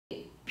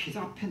빛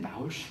앞에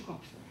나올 수가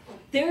없어요.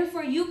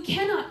 Therefore, you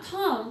cannot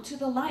come to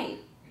the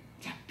light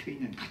잡혀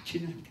있는 갇혀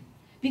있는 상태.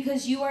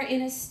 because you are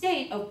in a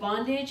state of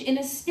bondage, in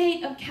a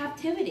state of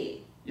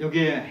captivity.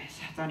 여기에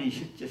사단이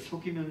실제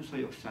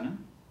속이면서 역사는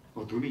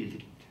어둠의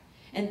일들입니다.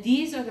 And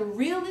these are the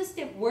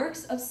realistic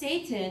works of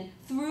Satan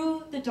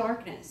through the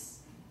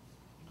darkness.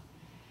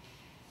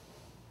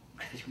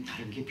 그래서 지금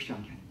다른 게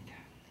필요한 게 아닙니다.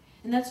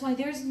 And that's why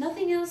there's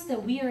nothing else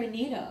that we are in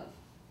need of.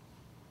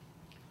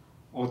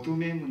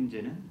 어둠의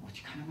문제는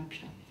오직 하나만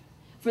필요합니다.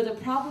 For the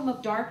problem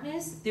of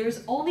darkness,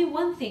 there's only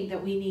one thing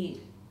that we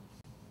need.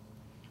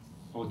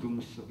 어둠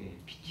속에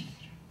빛이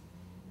있으라.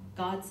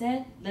 God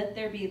said, "Let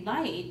there be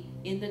light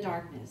in the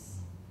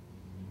darkness."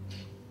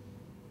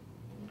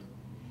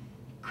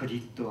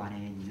 그리스도 안에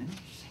있는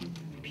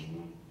생명의 빛.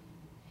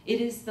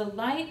 It is the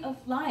light of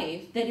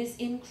life that is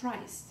in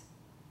Christ.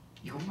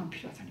 이것만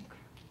필요하다니까요.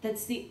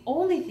 That's the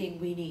only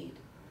thing we need.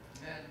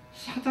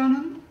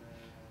 사단은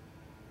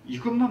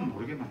이것만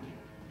모르게 만들어요.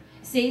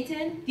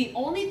 Satan, the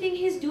only thing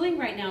he's doing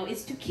right now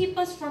is to keep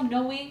us from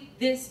knowing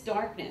this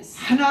darkness.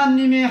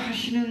 하나님의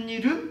하시는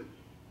일은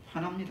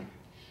하나입니다.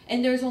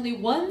 And there's only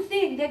one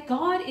thing that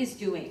God is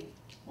doing.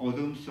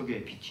 어둠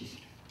속에 빛이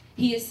있으라.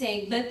 He is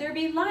saying, "Let there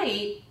be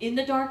light in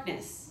the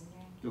darkness."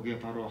 이게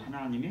바로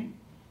하나님의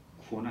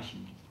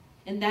구원하십니다.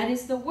 And that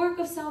is the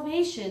work of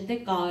salvation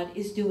that God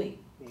is doing.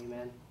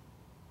 Amen.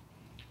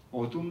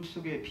 어둠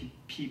속에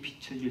빛이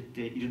비춰질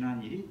때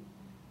일어난 일이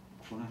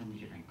구원하는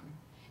일이라니까요.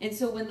 And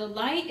so when the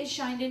light is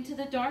shined into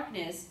the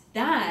darkness,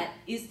 that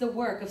is the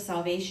work of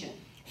salvation.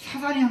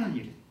 사단이 하는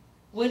일은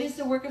What is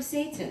the work of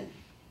Satan?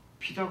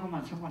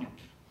 빛하고만 상관이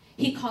없어요.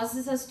 He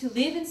causes us to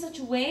live in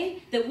such a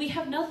way that we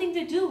have nothing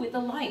to do with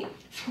the light.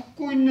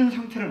 속고 있는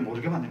상태를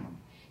모르게 만드는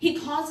겁니다. He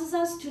causes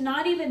us to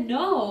not even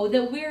know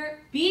that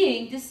we're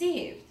being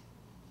deceived.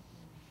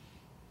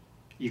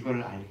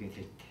 이걸 알게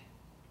될 때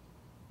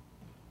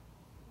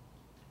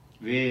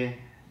왜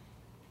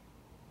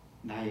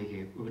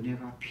나에게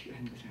은혜가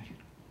필요한 것을 알게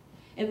됩니다.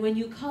 And when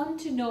you come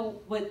to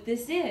know what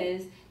this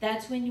is,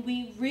 that's when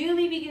we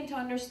really begin to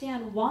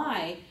understand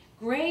why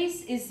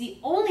grace is the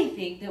only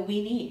thing that we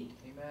need.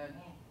 Amen.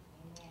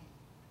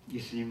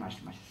 예수님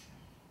말씀하셨어요.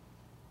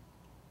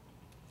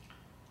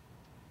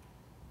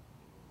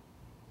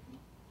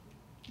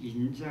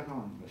 인자가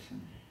온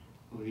것은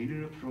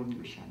의인을 부르는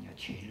것이 아니라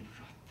죄인을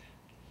부르렀다.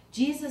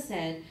 Jesus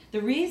said,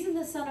 "The reason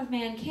the Son of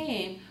Man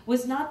came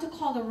was not to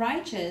call the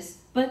righteous,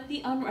 but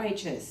the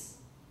unrighteous."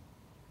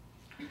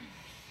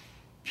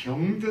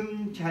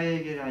 병든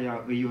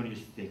자에게라야 의원이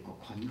있을 때 있고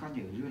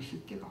건강에 의원이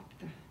있을 때가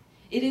없다.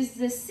 It is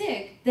the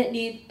sick that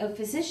need a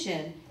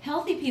physician.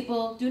 Healthy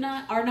people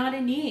are not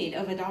in need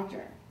of a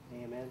doctor.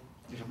 Amen.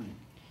 여러분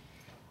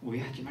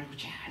오해하지 말고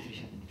잘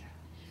들으셔야 됩니다.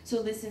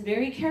 So listen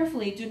very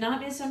carefully. Do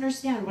not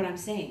misunderstand what I'm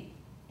saying.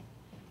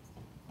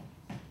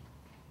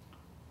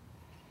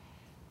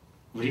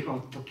 우리가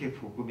어떻게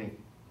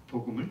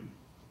복음을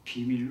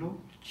비밀로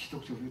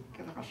지속적으로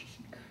깨달을 수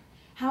있습니까?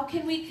 How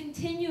can we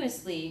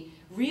continuously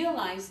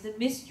realize the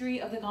mystery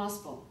of the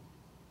gospel?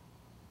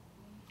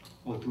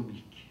 어둠이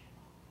있게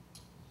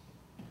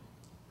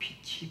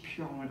빛이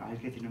필요함을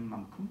알게 되는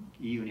만큼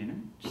이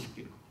은혜는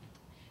지속되는 겁니다.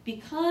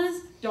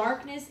 Because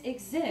darkness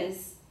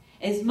exists,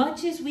 as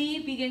much as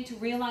we begin to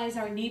realize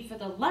our need for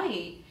the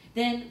light,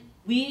 then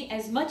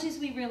as much as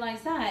we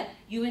realize that,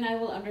 you and I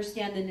will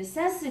understand the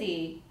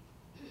necessity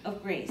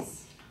of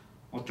grace.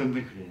 어떤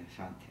분이 그래요,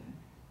 저한테.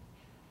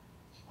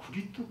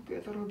 그리스도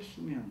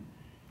깨달았으면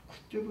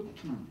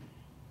그때부터는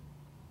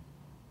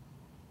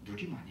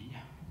누림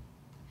아니냐?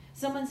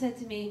 Someone said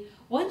to me,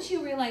 once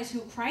you realize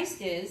who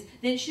Christ is,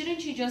 then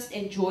shouldn't you just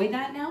enjoy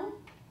that now?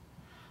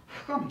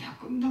 흑암 다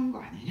끝난 거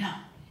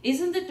아니냐?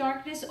 Isn't the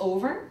darkness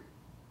over?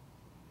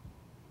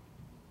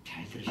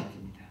 잘 들으셔야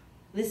됩니다.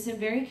 Listen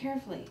very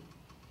carefully.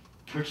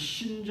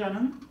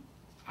 불신자는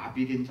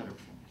아비된 자를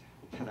부릅니다.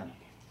 사단이.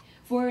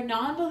 For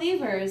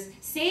non-believers,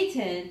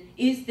 Satan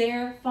is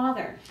their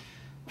father.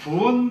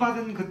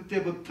 구원받은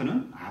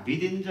그때부터는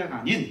아비된 자가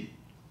아닌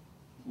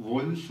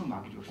원수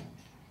마귀로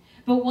삽니다.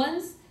 But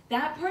once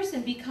that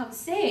person becomes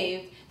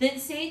saved, then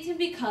Satan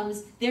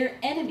becomes their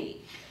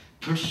enemy.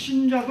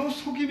 불신자도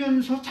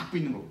속이면서 잡고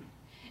있는 거고.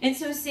 And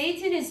so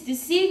Satan is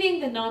deceiving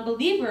the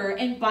non-believer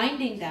and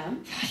binding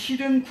them.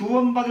 사실은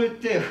구원받을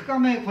때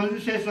흑암의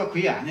권세에서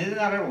그의 아내의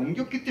나라를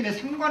옮겼기 때문에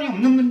상관이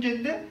없는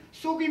문제인데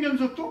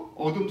속이면서 또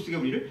어둠 속에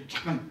우리를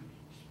잠깐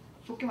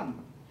쏟게 만든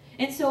겁니다.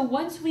 And so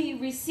once we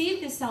receive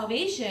this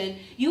salvation,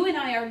 you and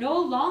I are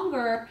no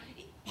longer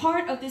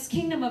part of this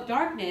kingdom of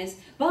darkness,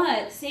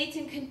 but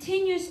Satan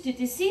continues to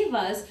deceive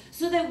us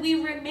so that we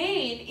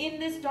remain in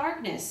this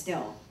darkness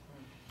still.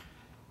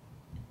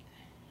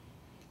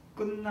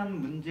 끝난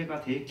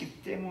문제가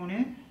되었기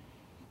때문에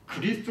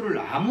그리스도를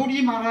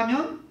아무리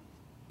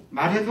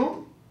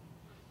말해도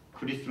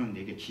그리스도는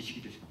내게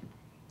지식이 될 수밖에 없어요.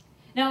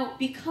 Now,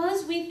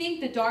 because we think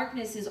the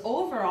darkness is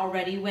over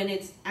already when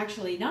it's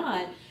actually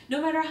not,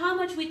 no matter how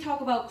much we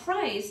talk about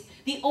Christ,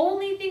 the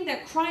only thing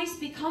that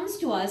Christ becomes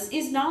to us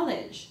is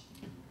knowledge.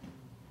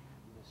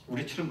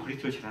 우리처럼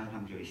그리스도를 잘 아는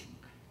사람들이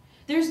있습니까?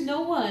 There's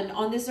no one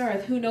on this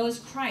earth who knows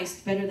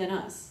Christ better than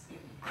us.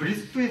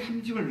 그리스도의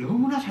삼직을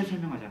너무나 잘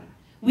설명하잖아요.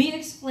 We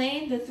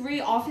explain the three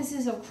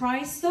offices of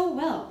Christ so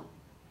well.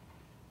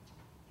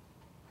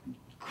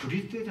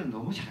 그리스도에 대해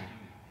너무 잘 알아요.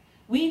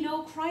 We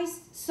know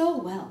Christ so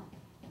well.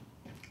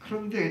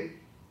 그런데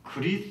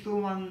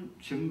그리스도만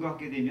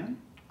증거하게 되면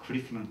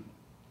그리스도는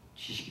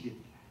지식이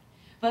됩니다.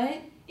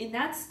 But in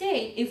that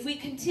state, if we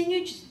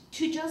continue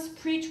to just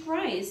preach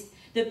Christ,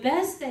 the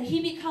best that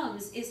he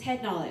becomes is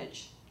head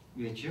knowledge.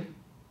 왜죠?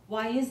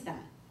 Why is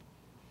that?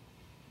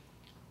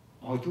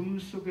 어둠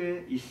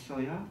속에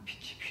있어야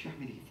빛이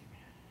필요함이 되기 때문에.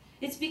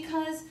 It's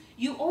because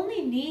you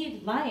only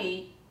need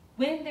light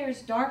when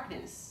there's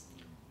darkness.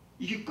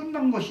 이게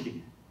끝난 것이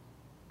되면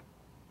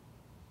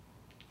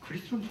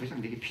그리스도는 더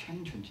이상 내게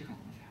필요한 존재가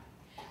아닙니다.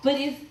 But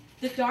if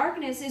the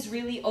darkness is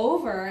really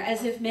over,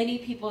 as many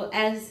people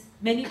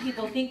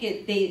think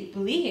it, they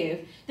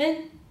believe,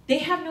 then they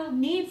have no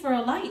need for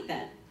a light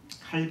then.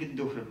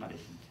 칼빈도 그런 말을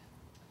했습니다.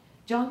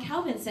 John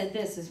Calvin said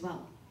this as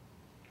well.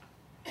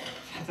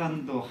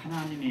 사단도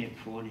하나님의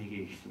구원의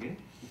계획 속에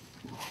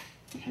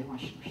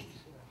사용하시는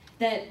것이다.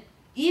 That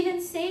even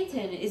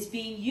Satan is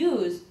being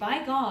used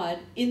by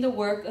God in the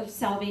work of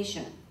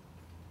salvation.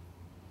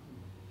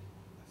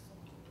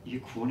 이게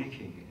구원의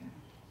계획이에요.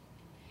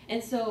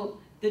 And so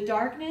the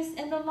darkness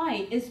and the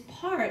light is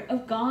part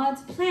of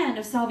God's plan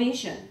of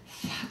salvation.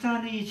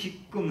 사단이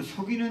지금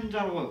속이는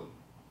자로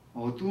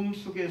어둠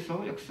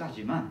속에서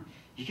역사하지만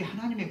이게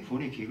하나님의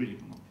구원의 계획을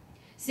이루는 겁니다.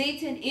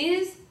 Satan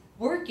is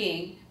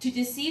working to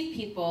deceive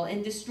people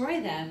and destroy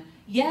them,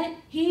 yet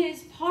he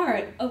is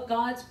part of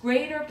God's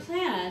greater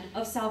plan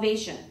of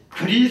salvation.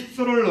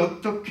 그리스도를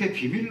어떻게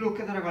비밀로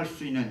깨달아갈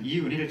수 있는 이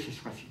은혜를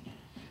채식할 수 있냐?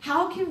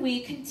 How can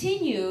we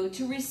continue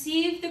to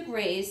receive the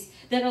grace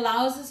that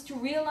allows us to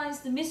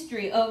realize the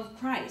mystery of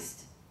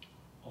Christ?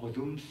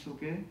 어둠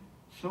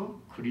속에서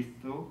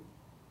그리스도를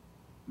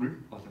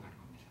얻어가는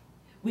겁니다.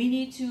 We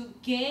need to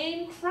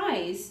gain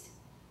Christ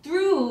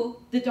through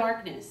the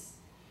darkness.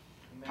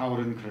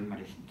 바울은 그런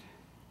말했습니다.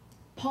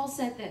 Paul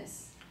said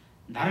this.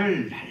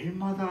 나를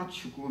날마다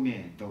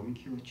죽음에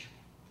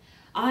넘겨주며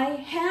I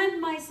hand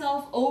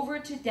myself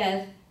over to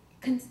death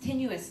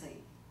continuously.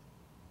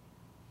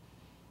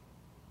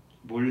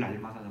 뭘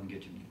날마다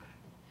넘겨줍니까?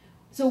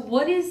 So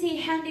what is he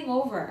handing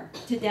over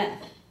to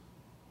death?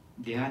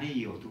 내 안에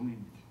이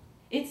어둠입니다.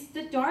 It's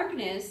the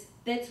darkness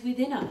that's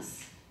within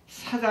us.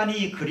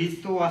 사단이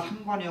그리스도와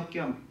상관이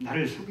없게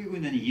나를 속이고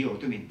있는 이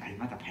어둠이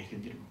날마다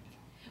발견되는 겁니다.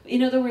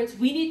 In other words,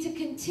 we need to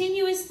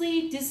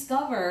continuously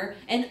discover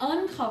and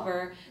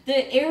uncover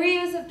the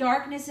areas of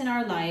darkness in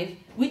our life,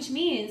 which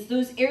means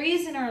those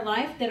areas in our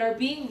life that are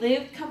being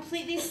lived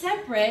completely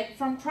separate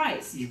from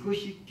Christ.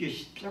 이것이 이제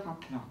십자가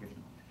앞에 나가게 되는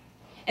겁니다.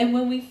 And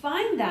when we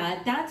find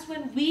that, that's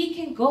when we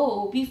can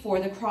go before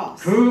the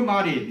cross. 그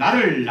말이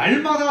나를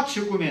날마다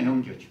죽음에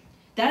넘겨줘.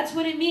 That's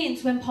what it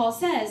means when Paul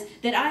says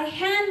that I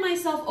hand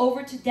myself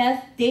over to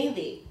death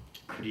daily,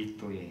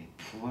 그리스도의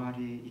부활에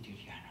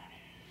이르리 하노니.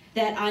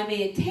 that I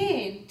may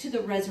attain to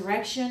the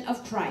resurrection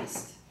of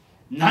Christ.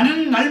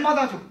 나는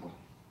날마다 죽고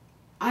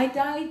I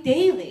die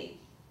daily,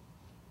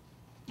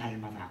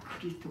 날마다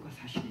그리스도가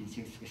사신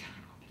인생 속에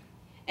살아가는 겁니다.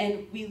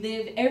 and we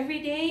live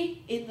every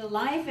day in the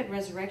life and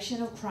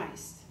resurrection of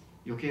Christ.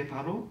 이게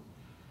바로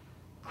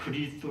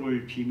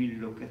그리스도를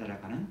비밀로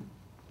깨달아가는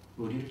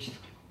은혜를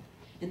지속하는 겁니다.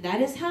 And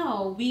that is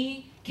how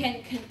we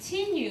can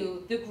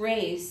continue the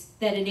grace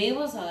that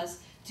enables us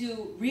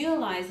to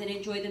realize and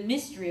enjoy the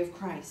mystery of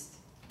Christ.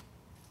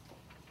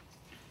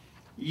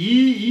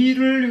 이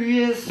일을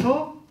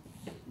위해서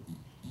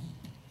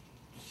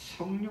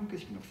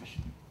성령께서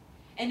역사하시는 거예요.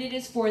 And it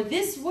is for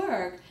this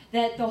work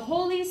that the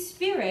Holy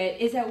Spirit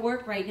is at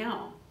work right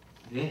now.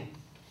 왜?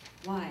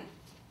 Why?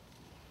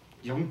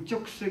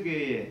 영적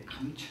세계에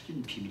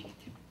감춰진 비밀이기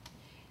때문에.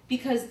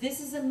 Because this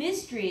is a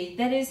mystery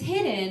that is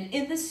hidden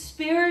in the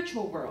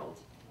spiritual world.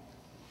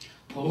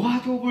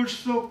 보아도 볼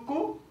수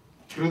없고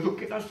들어도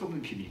깨달을 수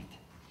없는 비밀이기 때문에.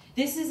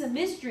 This is a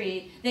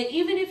mystery that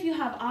even if you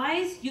have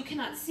eyes, you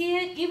cannot see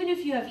it. Even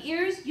if you have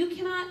ears, you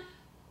cannot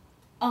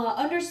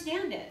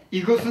understand it.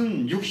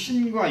 이것은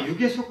육신과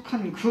육에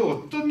속한 그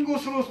어떤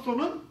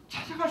것으로서는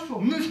찾아갈 수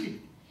없는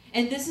세계입니다.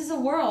 And this is a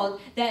world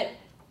that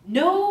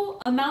no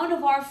amount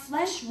of our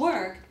flesh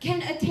work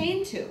can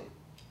attain to.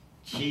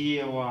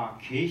 지혜와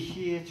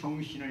계시의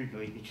정신을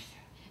너에게 주세요.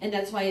 And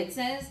that's why it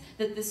says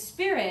that the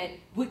Spirit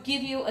would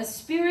give you a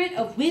spirit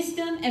of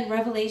wisdom and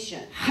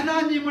revelation,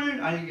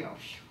 하나님을 알게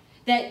하옵시오.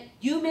 that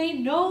you may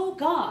know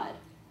God.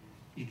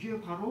 이게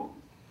바로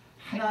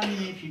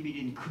하나님의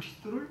비밀인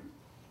그리스도를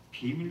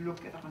비밀로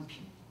깨달은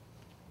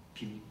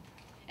비밀입니다.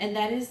 And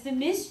that is the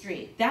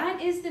mystery. That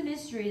is the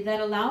mystery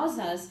that allows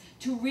us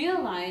to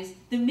realize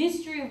the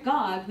mystery of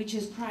God, which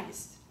is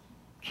Christ.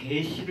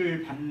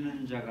 계시를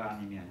받는 자가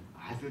아니면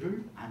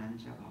아들을 아는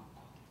자가 없고.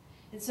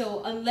 And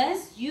so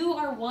unless you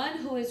are one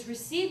who is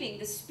receiving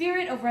the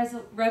spirit of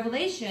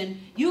revelation,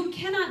 you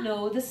cannot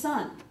know the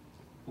Son.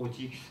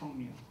 오직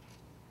성령.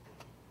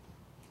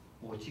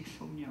 오직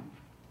성령.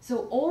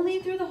 So only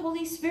through the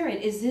Holy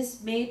Spirit is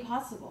this made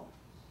possible.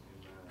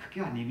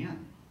 그게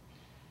아니면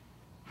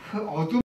어둠